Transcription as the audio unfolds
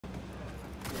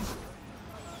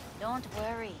Don't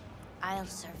worry, I'll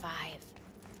survive.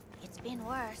 It's been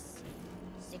worse.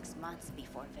 6 months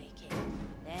before vacay.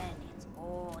 Then it's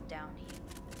all downhill.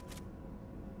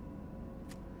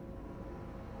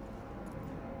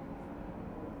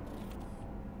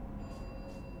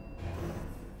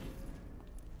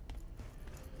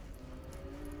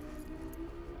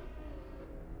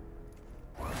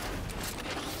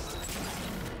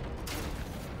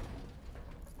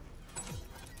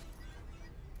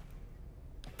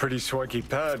 Pretty swanky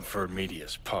pad for a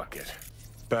media's pocket.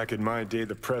 Back in my day,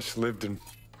 the press lived in...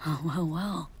 Oh,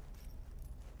 well.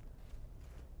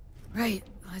 Right,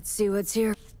 let's see what's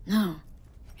here. No.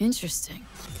 Interesting.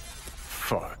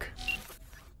 Fuck.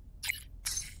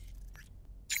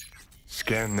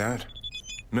 Scan that.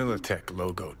 Militech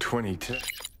logo 2010.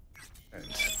 And...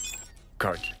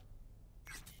 card.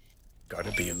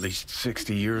 Gotta be at least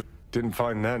 60 years. Didn't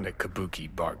find that in a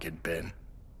kabuki bargain bin.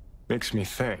 Makes me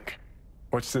think.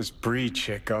 What's this Bree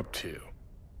chick up to?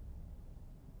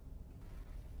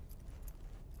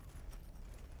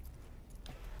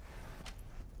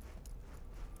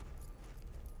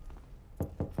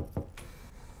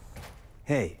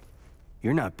 Hey,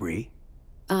 you're not Bree.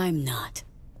 I'm not.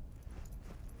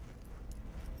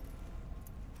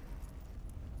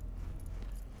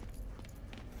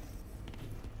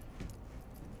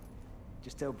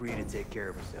 Just tell Bree to take care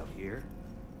of herself here.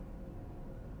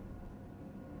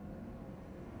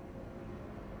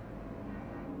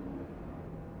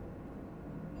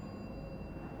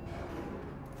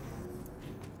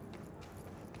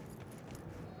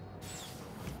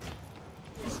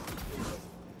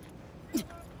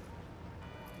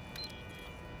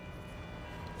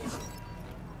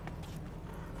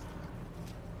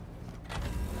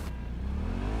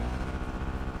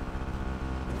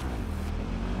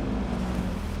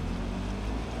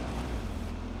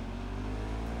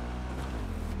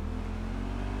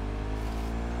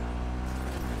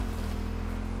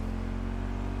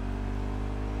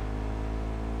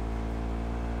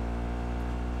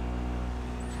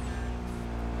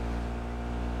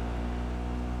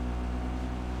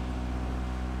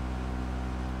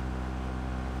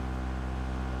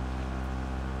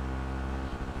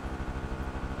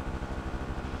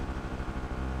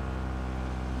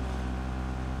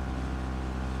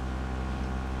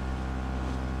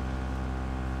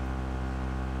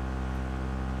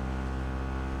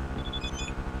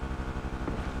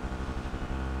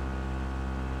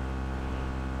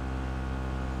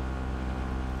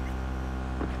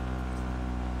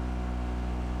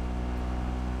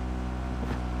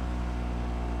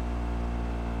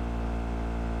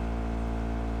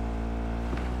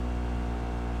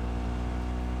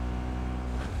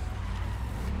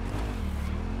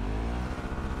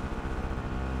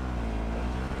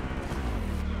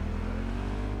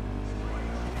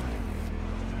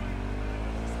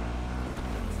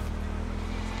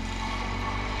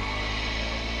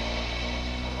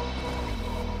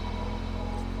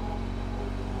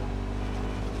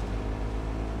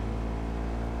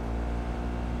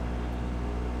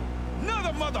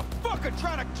 Motherfucker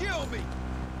trying to kill me!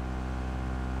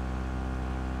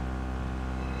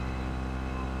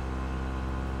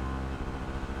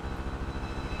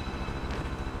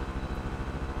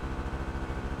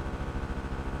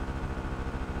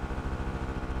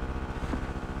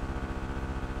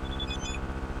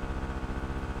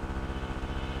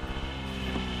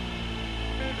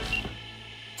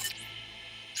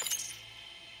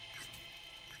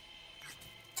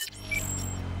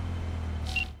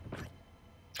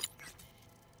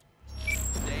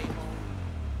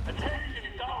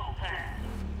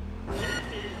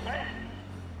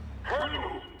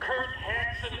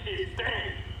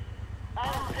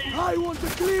 I want to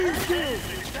clear this!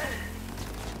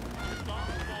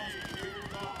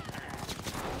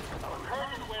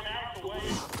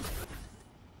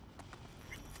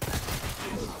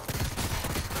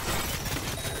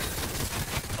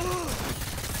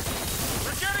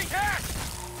 We're getting hit!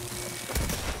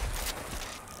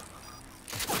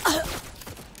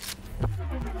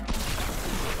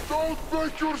 Don't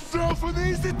make yourself an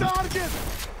easy target!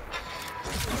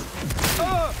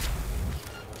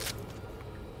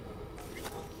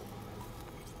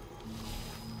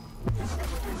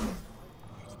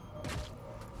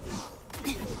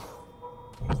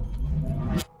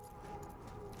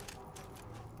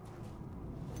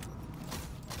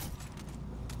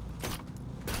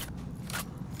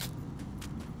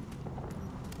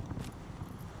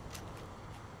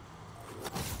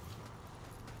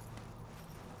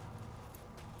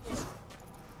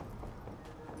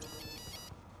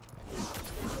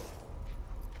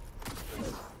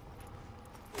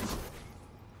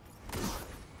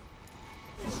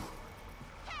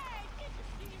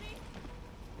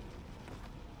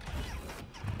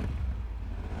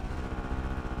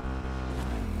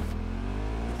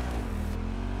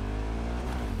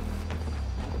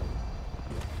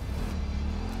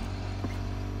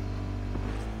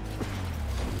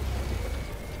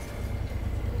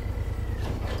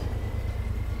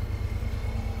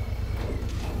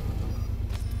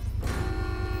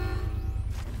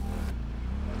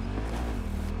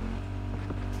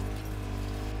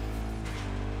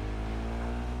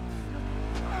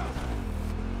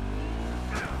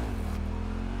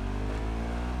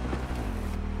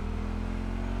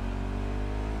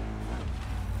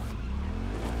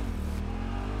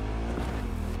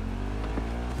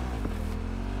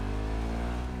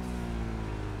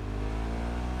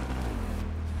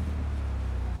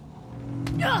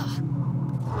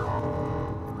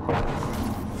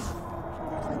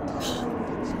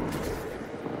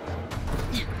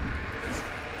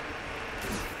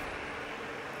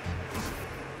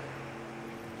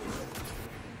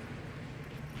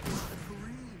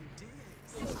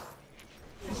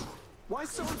 Why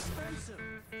so expensive?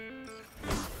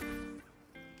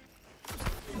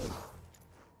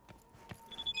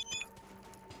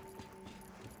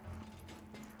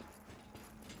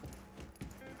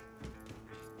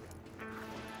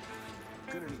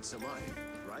 Gonna need some iron,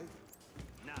 right?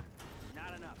 Nah,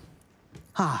 not enough.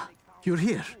 Ah, you're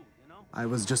here. I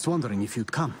was just wondering if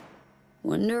you'd come.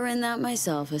 Wondering that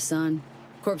myself, Hassan.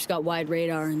 Corp's got wide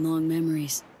radar and long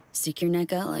memories. Stick your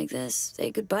neck out like this, they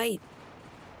could bite.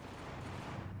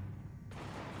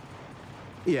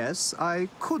 Yes, I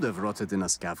could have rotted in a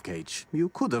scav cage. You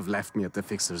could have left me at the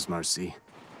Fixer's mercy.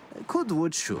 Could,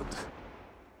 would, should.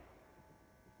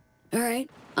 All right,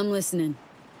 I'm listening.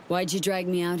 Why'd you drag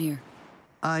me out here?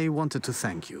 I wanted to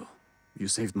thank you. You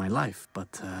saved my life,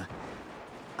 but,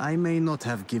 I may not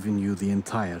have given you the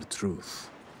entire truth.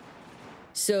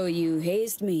 So you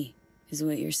hazed me, is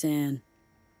what you're saying.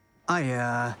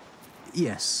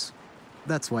 Yes.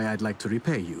 That's why I'd like to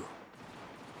repay you.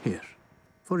 Here,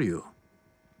 for you.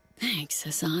 Thanks,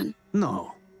 Hassan.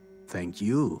 No, thank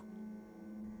you.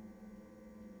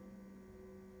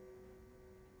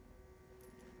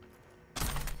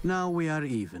 Now we are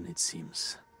even, it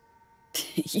seems.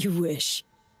 You wish.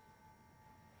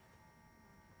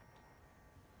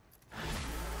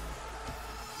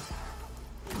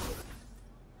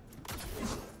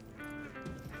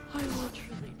 I'm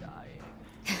literally dying.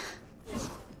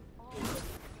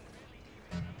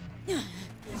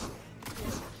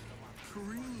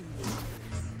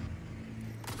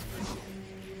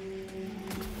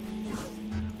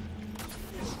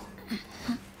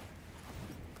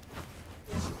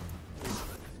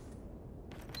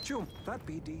 Chum, that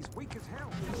BD's weak as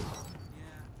hell. Yeah,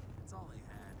 that's all he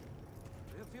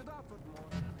had. If you'd offered more,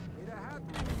 he'd have had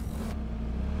more.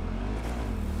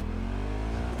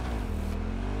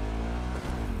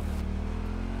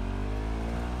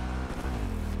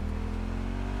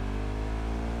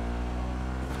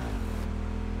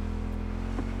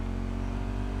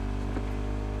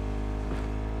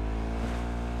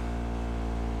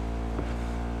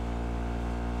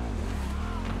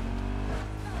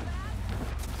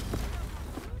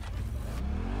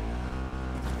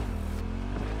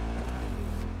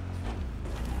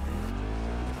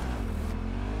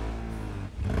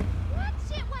 What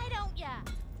shit, why don't ya?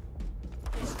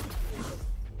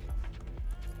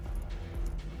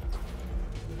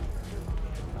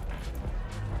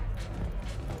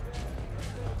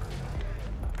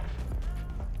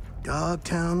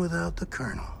 Dogtown without the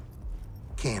Colonel.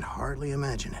 Can't hardly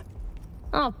imagine it.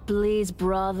 Oh, please,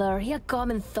 brother. He a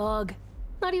common thug.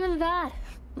 Not even that.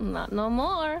 Not no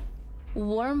more.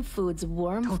 Worm food's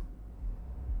worm.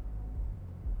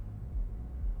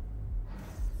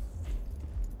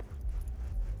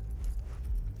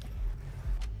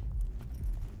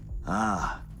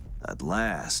 Ah, at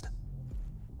last.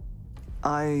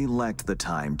 I lacked the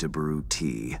time to brew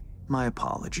tea. My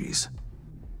apologies.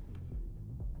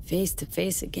 Face to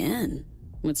face again.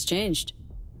 What's changed?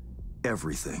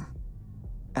 Everything.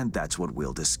 And that's what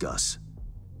we'll discuss.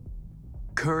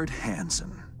 Kurt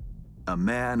Hansen, a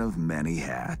man of many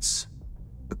hats.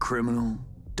 A criminal,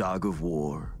 dog of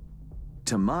war.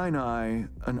 To mine eye,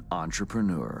 an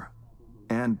entrepreneur.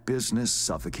 And business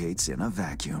suffocates in a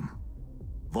vacuum.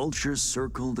 Vultures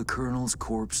circle the Colonel's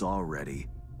corpse already.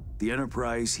 The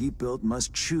enterprise he built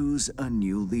must choose a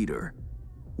new leader.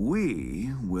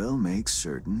 We will make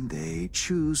certain they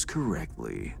choose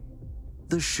correctly.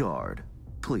 The Shard,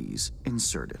 please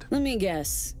insert it. Let me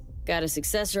guess. Got a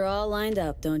successor all lined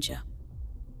up, don't you?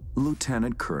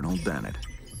 Lieutenant Colonel Bennett,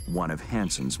 one of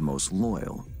Hansen's most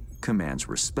loyal, commands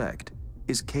respect,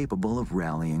 is capable of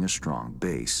rallying a strong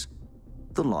base.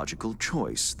 The logical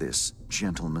choice, this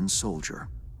gentleman soldier.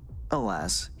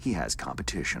 Alas, he has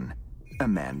competition, a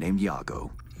man named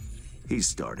Yago. He's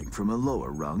starting from a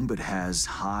lower rung but has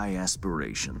high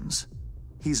aspirations.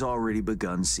 He's already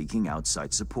begun seeking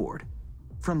outside support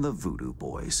from the Voodoo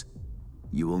Boys.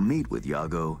 You will meet with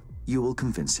Yago, you will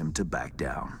convince him to back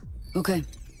down. Okay,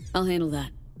 I'll handle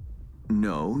that.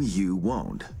 No, you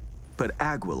won't, but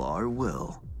Aguilar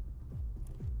will.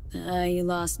 You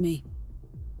lost me.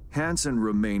 Hansen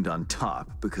remained on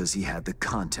top because he had the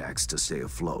contacts to stay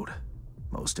afloat.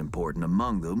 Most important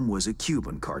among them was a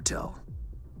Cuban cartel.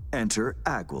 Enter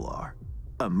Aguilar,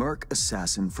 a merc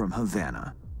assassin from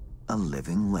Havana, a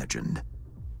living legend.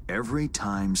 Every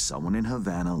time someone in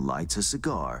Havana lights a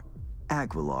cigar,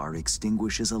 Aguilar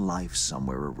extinguishes a life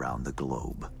somewhere around the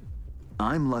globe.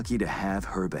 I'm lucky to have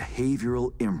her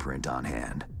behavioral imprint on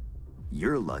hand.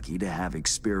 You're lucky to have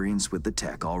experience with the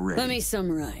tech already. Let me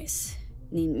summarize.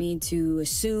 Need me to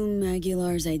assume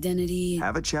Aguilar's identity?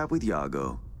 Have a chat with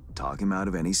Yago. Talk him out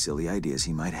of any silly ideas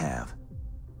he might have.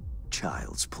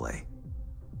 Child's play.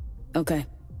 Okay.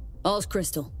 All's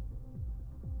crystal.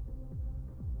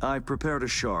 I've prepared a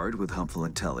shard with helpful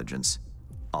intelligence.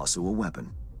 Also a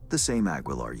weapon. The same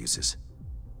Aguilar uses.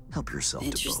 Help yourself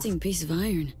to both. Interesting piece of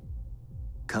iron.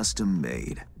 Custom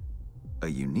made. A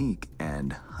unique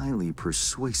and highly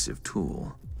persuasive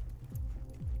tool.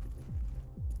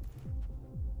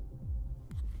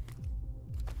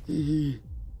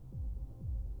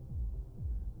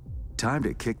 Time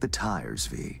to kick the tires,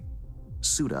 V.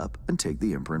 Suit up and take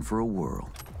the imprint for a whirl.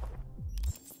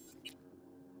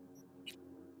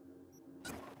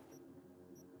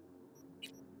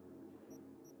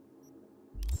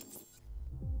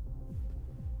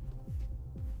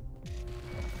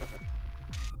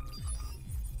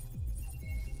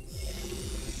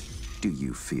 Do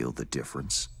you feel the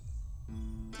difference?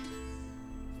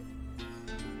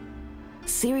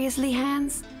 Seriously,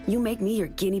 Hans? You make me your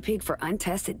guinea pig for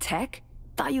untested tech?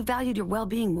 Thought you valued your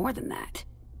well-being more than that.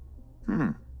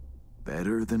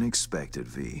 Better than expected,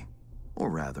 V. Or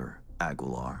rather,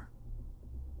 Aguilar.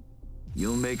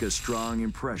 You'll make a strong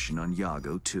impression on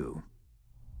Yago, too.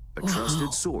 A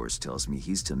trusted source tells me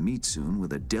he's to meet soon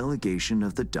with a delegation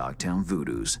of the Dogtown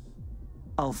Voodoos.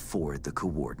 I'll forward the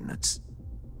coordinates.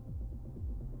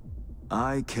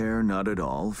 I care not at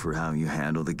all for how you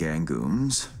handle the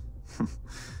Gangoons.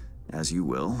 As you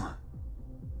will.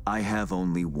 I have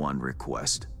only one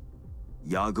request.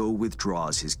 Yago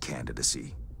withdraws his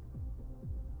candidacy.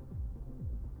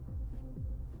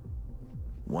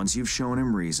 Once you've shown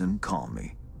him reason, call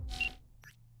me.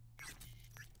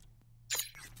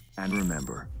 And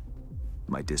remember,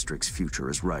 my district's future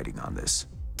is riding on this.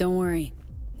 Don't worry.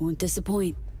 Won't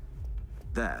disappoint.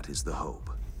 That is the hope.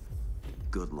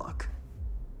 Good luck.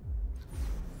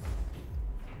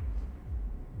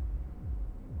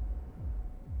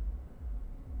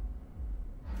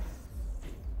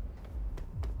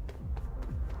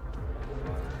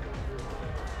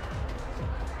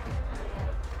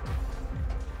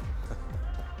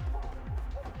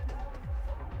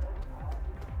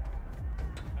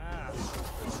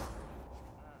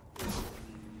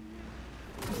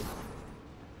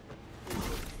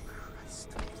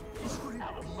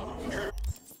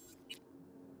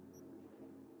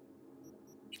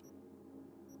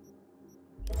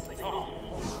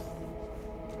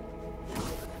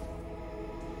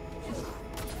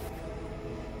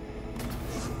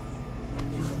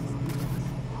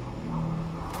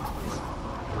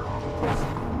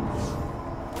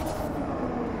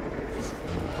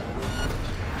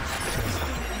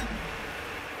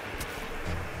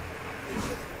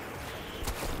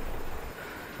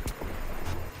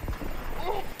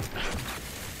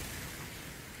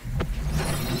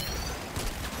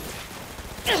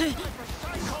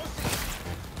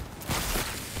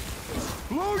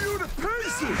 Blow you to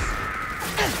pieces!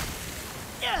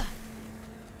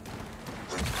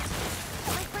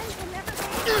 My friends will never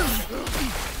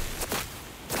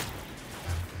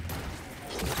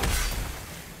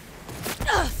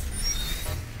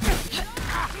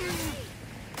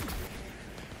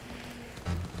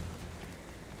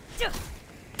Just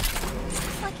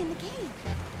like in the game.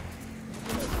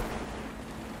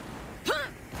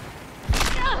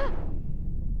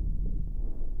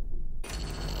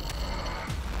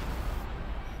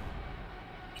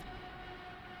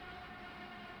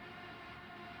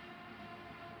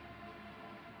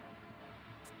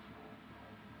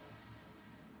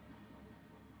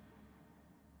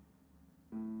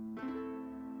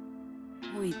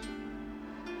 Wait.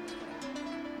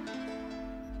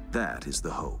 That is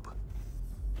the hope.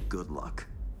 Good luck.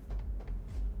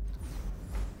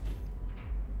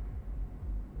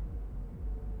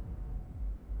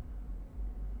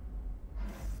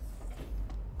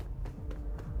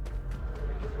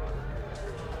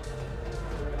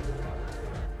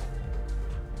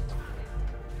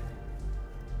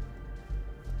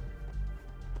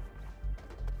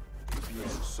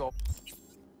 So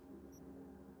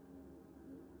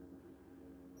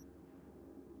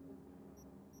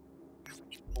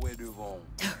ouais devant.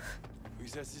 Oui,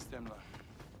 c'est un système là.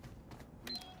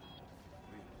 Oui.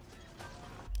 Oui.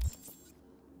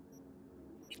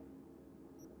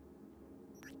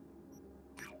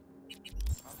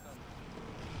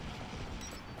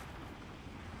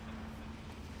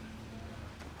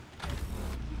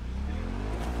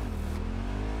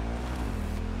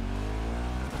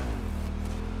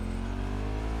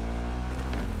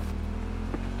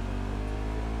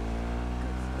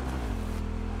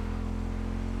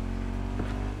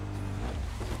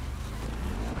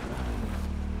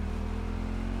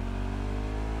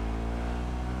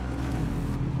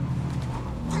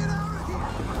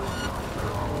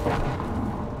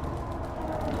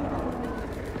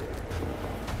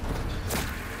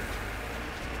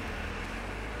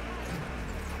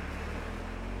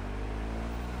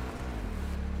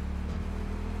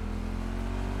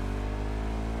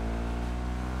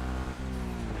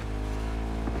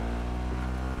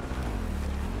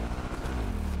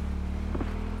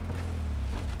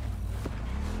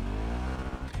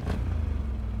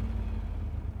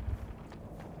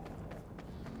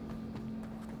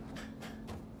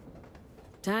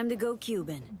 Time to go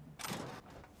Cuban.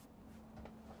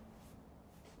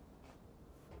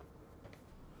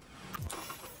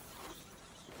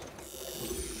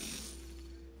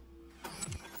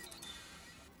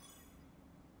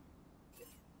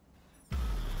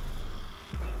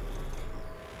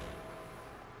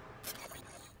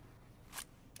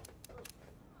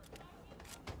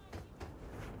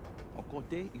 Un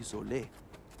côté isolé.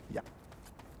 Yeah.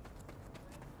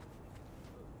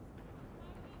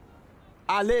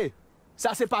 Allez!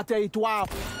 Ça, c'est pas territoire!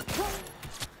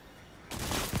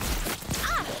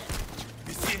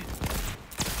 Ici.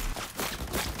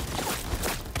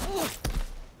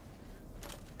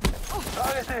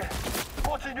 Arrêtez!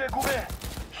 Continuez, courir!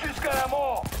 Jusqu'à la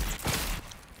mort!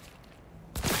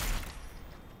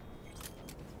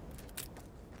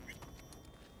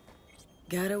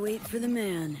 Gotta wait for the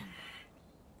man.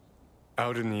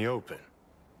 Out in the open.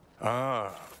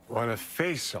 Ah, want a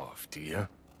face-off, do you?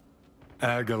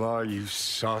 Aguilar, you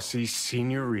saucy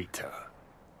senorita.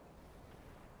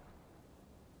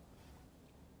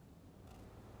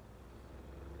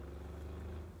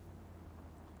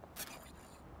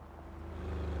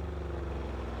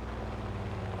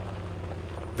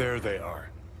 There they are.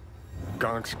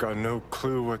 Gonk's got no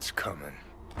clue what's coming.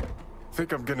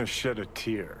 Think I'm gonna shed a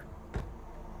tear.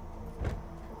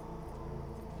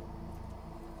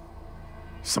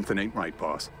 Something ain't right,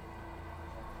 boss.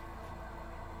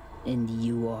 And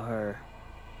you are...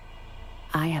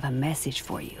 I have a message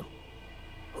for you.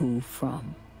 Who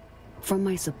from? From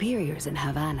my superiors in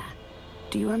Havana.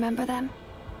 Do you remember them?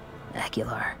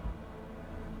 Aguilar.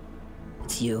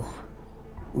 It's you.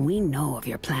 We know of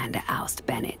your plan to oust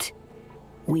Bennett.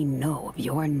 We know of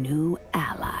your new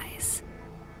allies.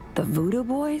 The Voodoo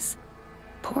Boys?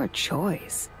 Poor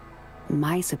choice.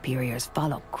 My superiors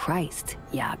follow Christ,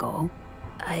 Iago.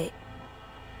 I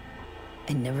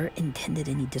never intended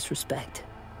any disrespect.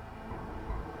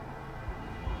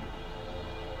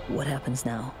 What happens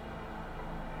now?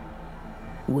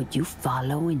 Would you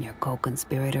follow in your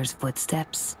co-conspirators'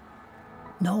 footsteps?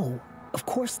 No, of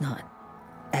course not.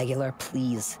 Aguilar,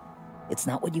 please. It's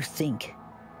not what you think.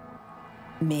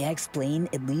 May I explain,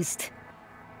 at least?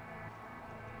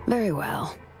 Very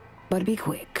well, but be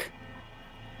quick.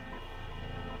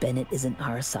 Bennett is an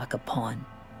Arasaka pawn.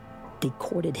 They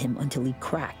courted him until he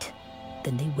cracked.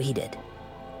 Then they waited.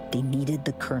 They needed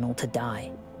the Colonel to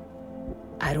die.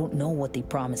 I don't know what they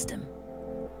promised him,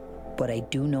 but I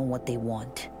do know what they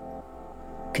want.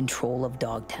 Control of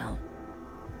Dogtown.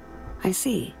 I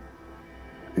see.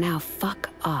 Now fuck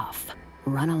off.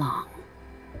 Run along.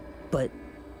 But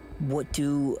what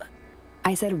do...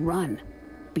 I said run,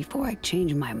 before I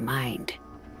change my mind.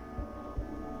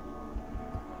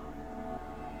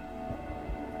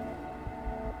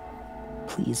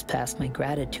 Please pass my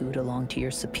gratitude along to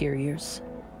your superiors.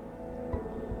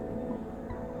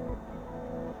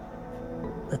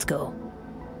 Let's go.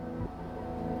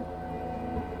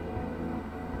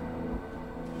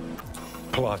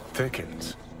 Plot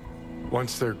thickens.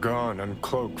 Once they're gone,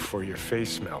 uncloak before your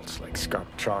face melts like Scott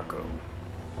Choco.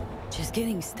 Just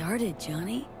getting started,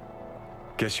 Johnny.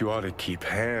 Guess you ought to keep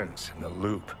hands in the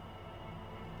loop.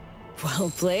 Well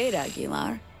played,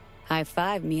 Aguilar. High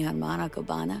five, mi hermana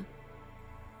Cubana.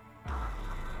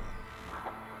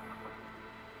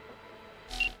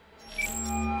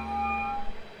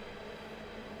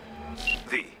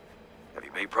 Have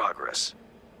you made progress?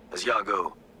 Has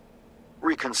Iago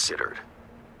reconsidered?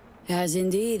 Has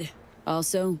indeed.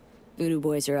 Also, Voodoo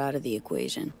Boys are out of the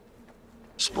equation.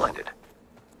 Splendid.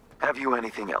 Have you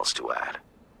anything else to add?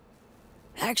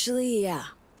 Actually, yeah.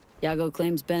 Iago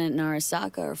claims Bennett and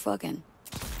Arasaka are fucking.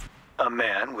 A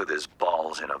man with his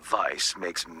balls in a vice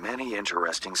makes many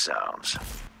interesting sounds.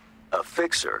 A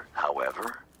fixer,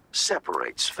 however,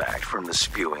 separates fact from the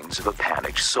spewings of a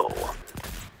panicked soul.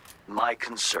 My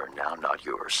concern now, not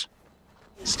yours.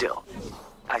 Still,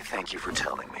 I thank you for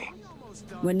telling me.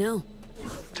 What now?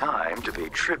 Time to pay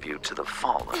tribute to the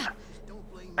fallen.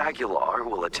 Aguilar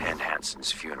will attend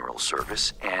Hansen's funeral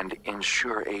service and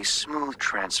ensure a smooth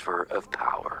transfer of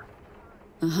power.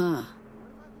 Uh-huh.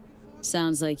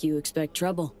 Sounds like you expect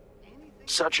trouble.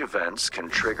 Such events can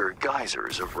trigger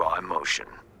geysers of raw emotion.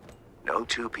 No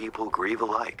two people grieve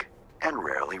alike, and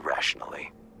rarely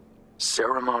rationally.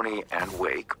 Ceremony and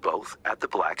wake both at the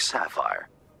Black Sapphire.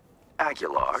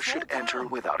 Aguilar should enter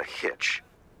without a hitch.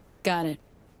 Got it.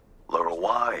 Le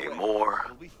roi est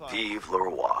mort, vive le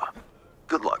roi.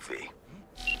 Good luck, V.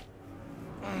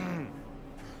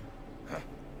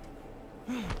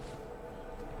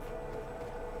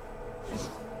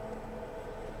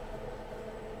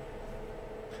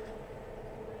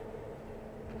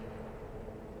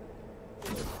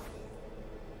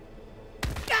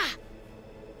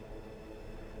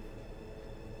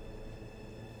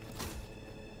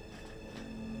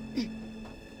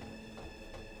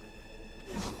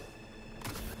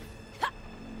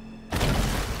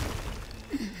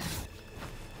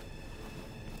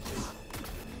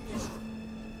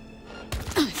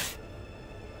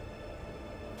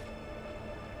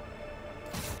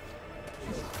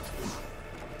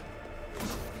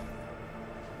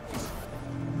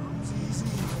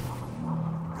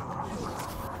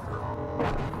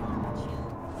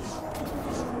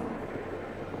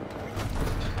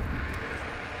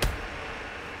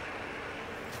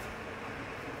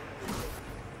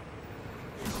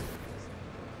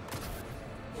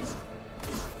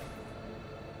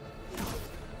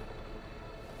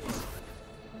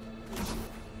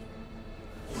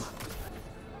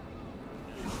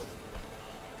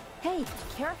 Hey,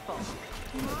 careful.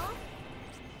 Mom?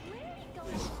 Where are we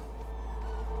going?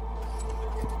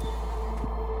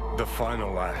 The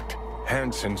final act.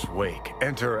 Hansen's wake.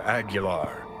 Enter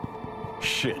Aguilar.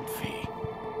 Shit, V.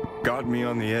 Got me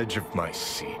on the edge of my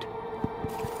seat.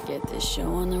 Get this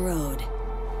show on the road.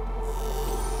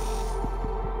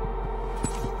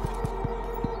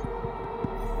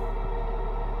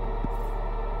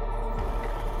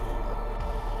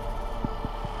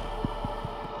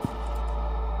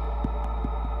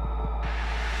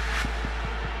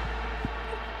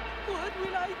 What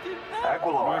will I do now?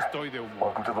 Aguilar,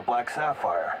 welcome to the Black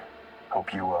Sapphire.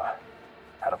 Hope you,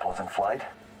 had a pleasant flight.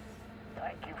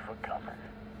 Thank you for coming.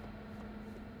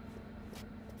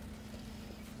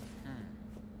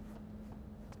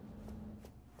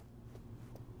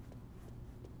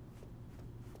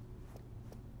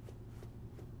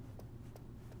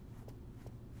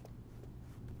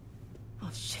 Oh,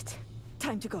 shit.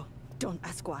 Time to go. Don't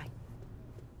ask why.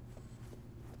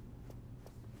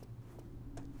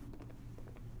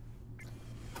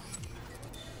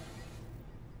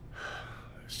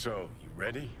 So, you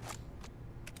ready?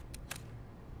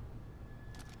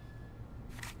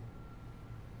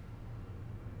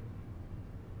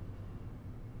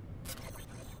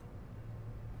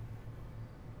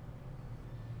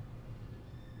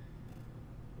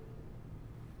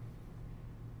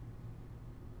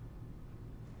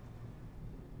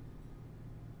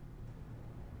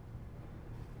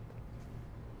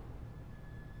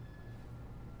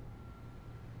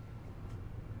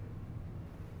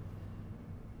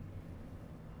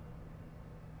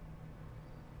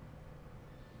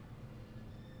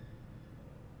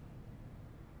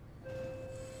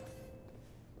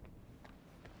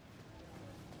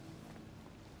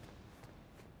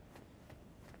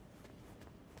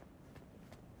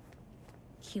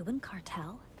 Cuban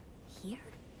cartel? Here?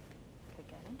 Could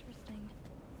get interesting.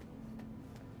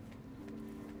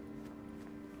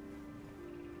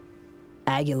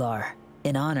 Aguilar,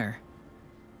 in honor.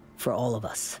 For all of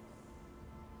us.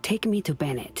 Take me to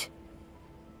Bennett.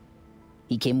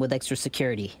 He came with extra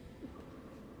security.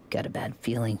 Got a bad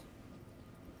feeling.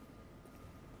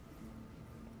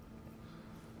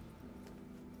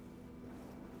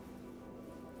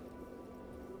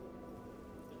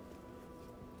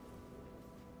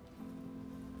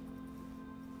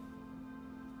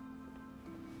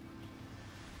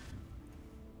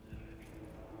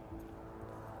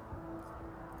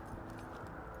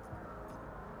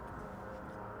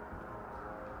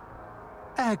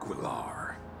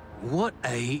 Aguilar, what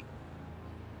a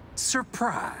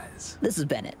surprise. This is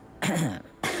Bennett.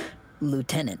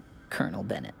 Lieutenant Colonel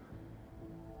Bennett.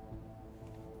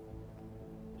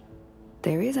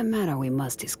 There is a matter we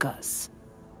must discuss.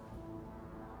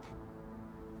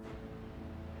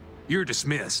 You're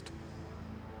dismissed.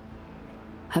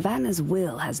 Havana's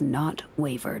will has not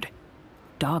wavered.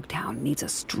 Dogtown needs a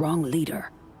strong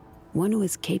leader, one who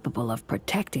is capable of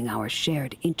protecting our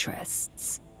shared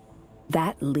interests.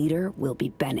 That leader will be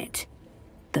Bennett.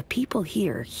 The people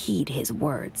here heed his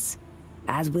words,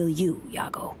 as will you,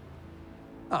 Iago.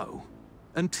 Oh,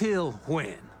 until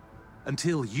when?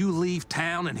 Until you leave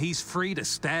town and he's free to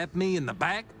stab me in the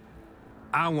back?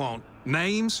 I want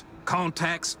names,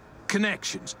 contacts,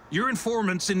 connections, your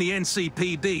informants in the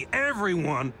NCPD,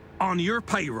 everyone on your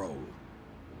payroll.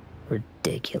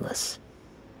 Ridiculous.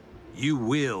 You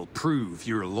will prove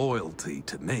your loyalty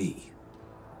to me.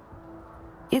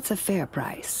 It's a fair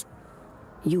price.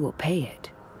 You will pay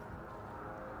it.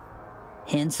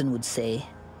 Hansen would say,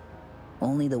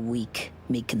 only the weak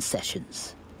make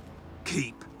concessions.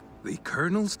 Keep the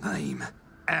Colonel's name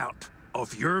out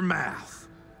of your mouth.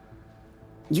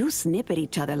 You snip at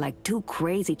each other like two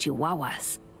crazy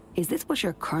chihuahuas. Is this what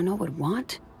your Colonel would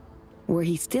want? Were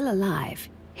he still alive,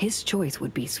 his choice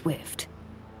would be swift.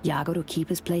 Iago to keep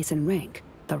his place in rank,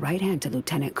 the right hand to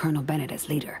Lieutenant Colonel Bennett as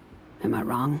leader. Am I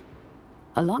wrong?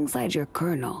 Alongside your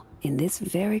Colonel, in this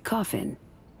very coffin,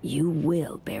 you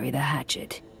will bury the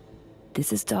hatchet.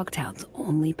 This is Dogtown's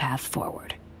only path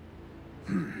forward.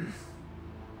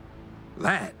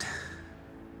 That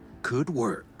could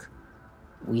work.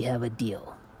 We have a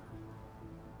deal.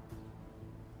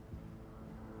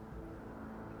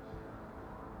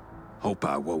 Hope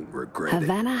I won't regret it.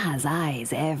 Havana has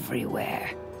eyes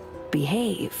everywhere.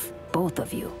 Behave, both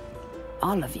of you.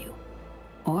 All of you.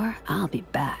 Or I'll be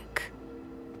back.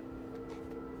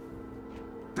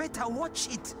 Better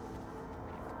watch it.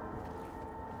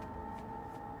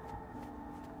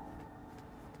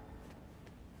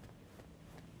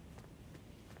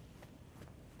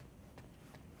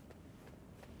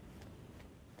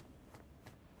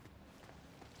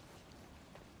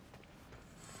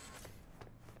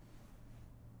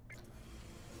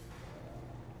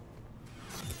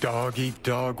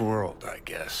 Dog-eat-dog world, I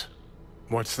guess.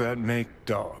 What's that make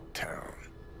Dogtown?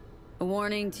 A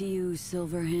warning to you,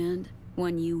 Silverhand,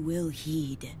 one you will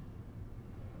heed.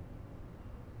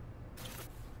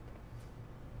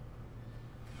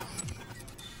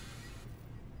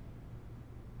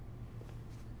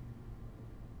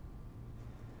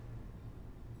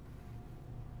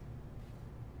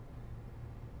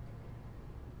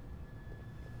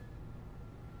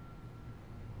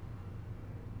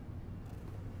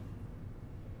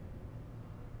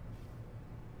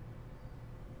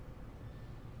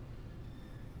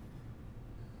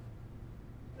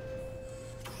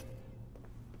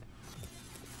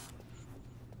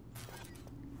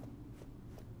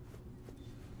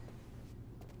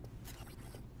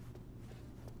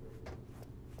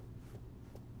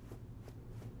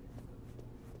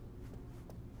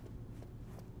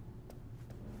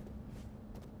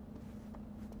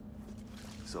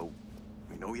 So,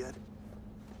 we know yet?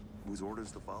 Whose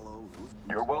orders to follow?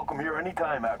 You're welcome here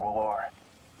anytime, Aguilar.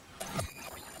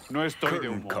 No estoy de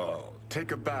Curtain humor. call.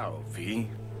 Take a bow, V.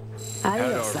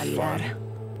 Adios, Had our Aguilar.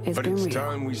 fun, It's but been it's real.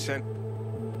 time we sent...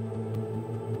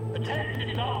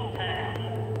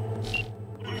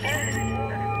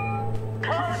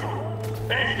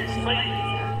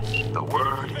 The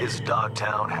word is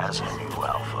Dogtown has a new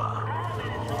alpha.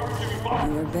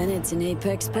 Your Bennett's an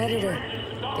apex predator.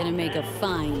 Gonna make a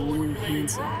fine new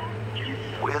Hanson.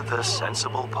 With a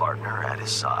sensible partner at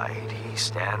his side, he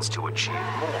stands to achieve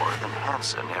more than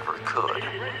Hansen ever could.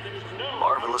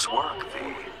 Marvelous work, V.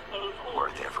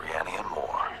 Worth every penny and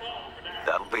more.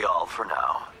 That'll be all for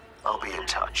now. I'll be in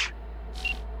touch.